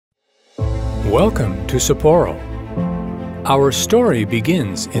Welcome to Sapporo. Our story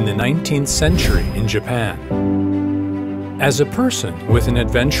begins in the 19th century in Japan. As a person with an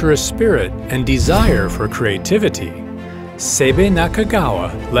adventurous spirit and desire for creativity, Seibe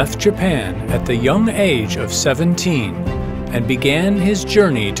Nakagawa left Japan at the young age of 17 and began his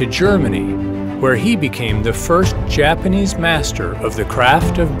journey to Germany, where he became the first Japanese master of the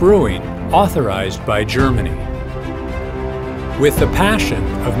craft of brewing authorized by Germany. With the passion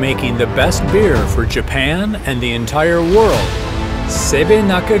of making the best beer for Japan and the entire world, Seibe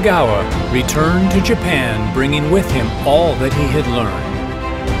Nakagawa returned to Japan, bringing with him all that he had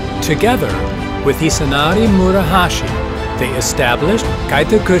learned. Together with Hisanari Murahashi, they established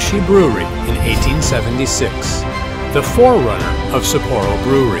Kaitakushi Brewery in 1876, the forerunner of Sapporo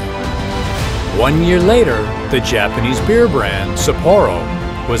Brewery. 1 year later, the Japanese beer brand Sapporo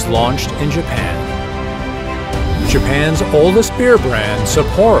was launched in Japan. Japan's oldest beer brand,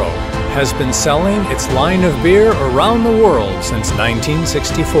 Sapporo, has been selling its line of beer around the world since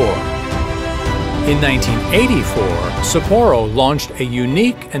 1964. In 1984, Sapporo launched a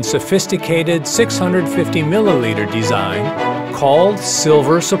unique and sophisticated 650 milliliter design called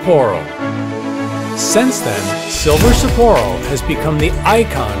Silver Sapporo. Since then, Silver Sapporo has become the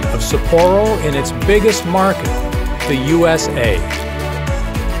icon of Sapporo in its biggest market, the USA.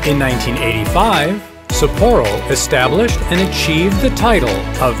 In 1985, Sapporo established and achieved the title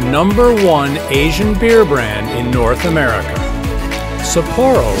of #1 Asian beer brand in North America.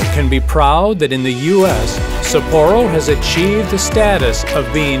 Sapporo can be proud that in the US, Sapporo has achieved the status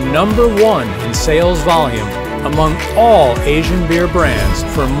of being #1 in sales volume among all Asian beer brands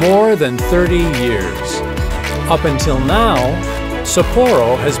for more than 30 years. Up until now,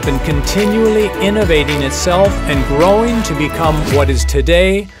 Sapporo has been continually innovating itself and growing to become what is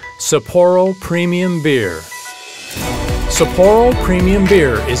today Sapporo Premium Beer. Sapporo Premium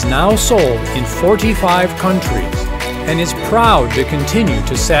Beer is now sold in 45 countries and is proud to continue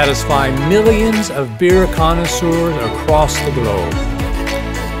to satisfy millions of beer connoisseurs across the globe.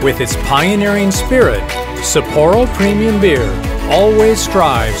 With its pioneering spirit, Sapporo Premium Beer always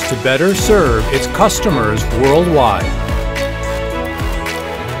strives to better serve its customers worldwide.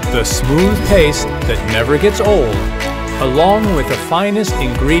 The smooth taste that never gets old, along with the finest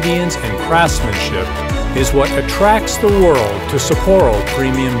ingredients and craftsmanship, is what attracts the world to Sapporo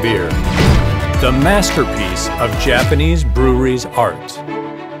Premium Beer, the masterpiece of Japanese breweries' art.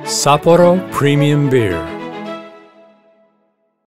 Sapporo Premium Beer.